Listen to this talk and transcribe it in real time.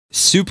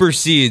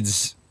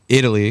supersedes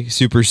Italy,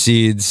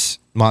 supersedes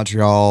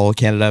Montreal,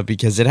 Canada,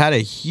 because it had a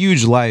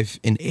huge life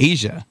in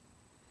Asia.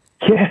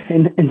 Yeah,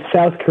 in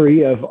South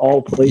Korea of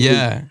all places.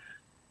 Yeah.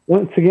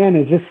 Once again,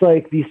 it's just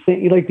like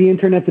the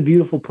internet's a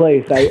beautiful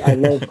place. I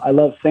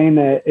love saying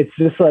that. It's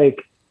just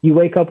like you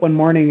wake up one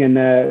morning and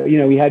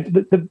we had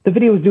the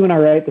video was doing all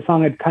right. The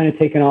song had kind of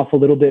taken off a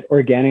little bit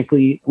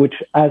organically, which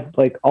as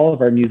like all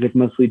of our music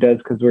mostly does,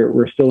 because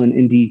we're still an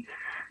indie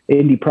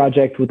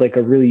project with like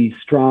a really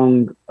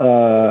strong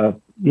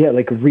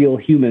like real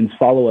humans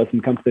follow us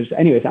and come to this.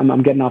 Anyways,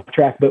 I'm getting off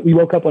track, but we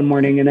woke up one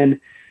morning and then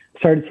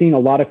started seeing a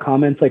lot of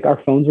comments, like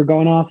our phones were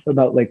going off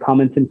about like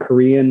comments in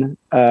Korean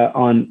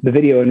on the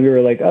video, and we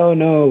were like, oh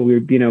no,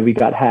 we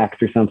got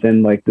hacked or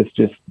something, like this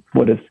just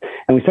what is,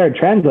 and we started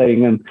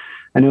translating them,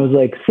 and it was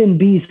like Sin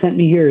B sent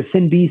me here,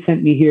 Sin B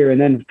sent me here, and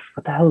then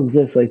what the hell is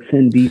this, like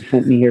Sin B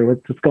sent me here,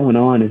 what's going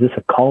on, is this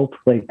a cult,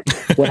 like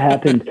what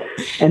happened?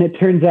 And it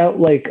turns out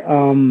like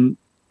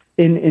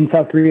in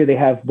South Korea they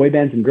have boy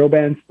bands and girl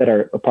bands that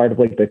are a part of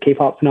like the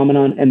K-pop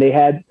phenomenon, and they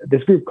had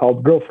this group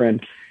called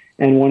Girlfriend.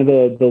 And one of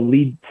the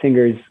lead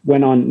singers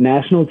went on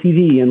national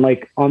TV and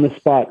like on the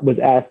spot was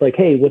asked like,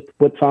 hey,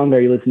 what song are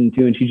you listening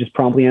to? And she just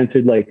promptly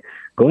answered like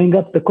Going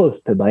Up the Coast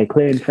by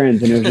Clay and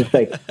Friends. And it was just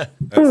like,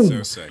 that's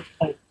so sick.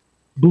 Like,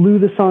 blew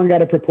the song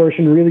out of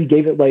proportion, really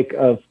gave it like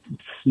a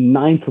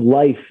ninth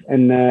life,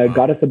 and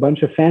got us a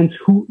bunch of fans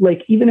who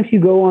like, even if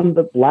you go on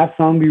the last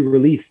song we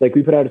released, like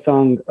we put out a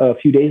song a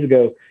few days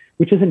ago,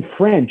 which is in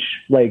French,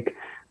 like,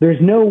 there's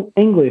no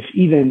English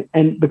even,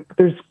 and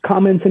there's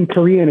comments in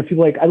Korean. If you're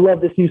like, I love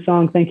this new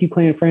song, thank you,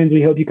 Clay and Friends,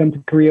 we hope you come to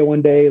Korea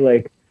one day,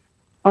 like,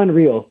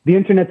 unreal. The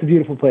internet's a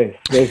beautiful place.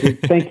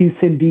 Thank you,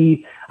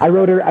 Cindy. I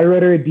wrote her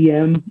a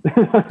DM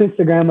on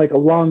Instagram, like a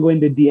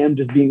long-winded DM,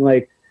 just being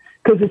like,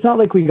 because it's not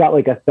like we got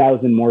like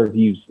 1,000 more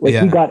views.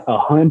 Like we got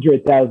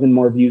 100,000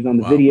 more views on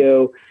the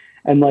video,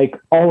 and like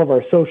all of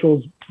our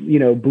socials,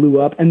 blew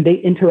up, and they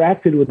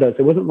interacted with us.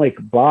 It wasn't like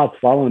bots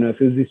following us.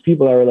 It was these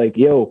people that were like,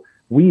 yo,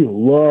 we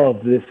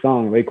love this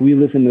song. Like we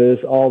listen to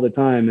this all the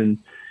time. And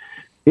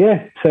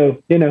yeah,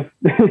 so, you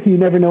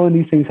never know when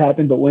these things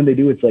happen, but when they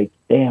do, it's like,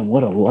 damn,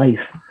 what a life.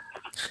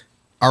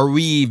 Are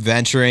we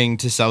venturing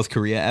to South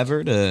Korea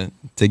ever to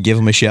give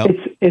them a show?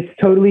 It's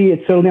totally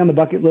on the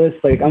bucket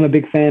list. Like I'm a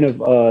big fan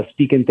of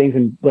speaking things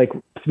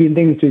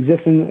to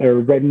existence,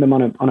 or writing them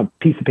on a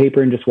piece of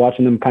paper and just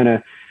watching them kind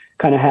of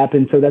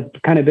happen. So that's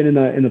kind of been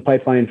in the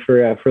pipeline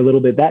for a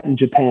little bit. That and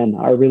Japan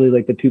are really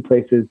like the two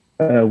places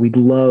we'd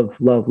love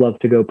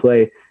to go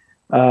play.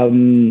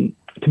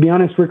 To be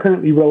honest, we're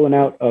currently rolling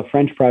out a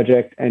French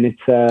project, and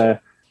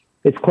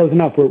it's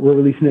closing up. We're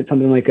releasing it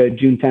something like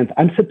June 10th.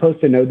 I'm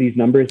supposed to know these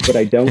numbers, but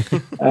I don't.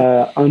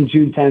 On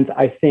June 10th,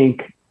 I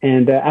think.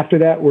 And after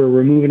that,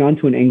 we're moving on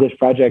to an English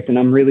project, and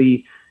I'm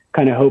really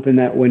kind of hoping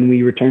that when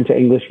we return to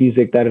English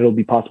music, that it'll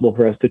be possible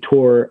for us to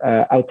tour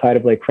outside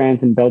of like France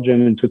and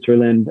Belgium and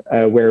Switzerland,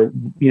 where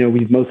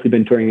we've mostly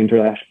been touring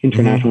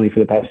internationally for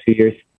the past few years.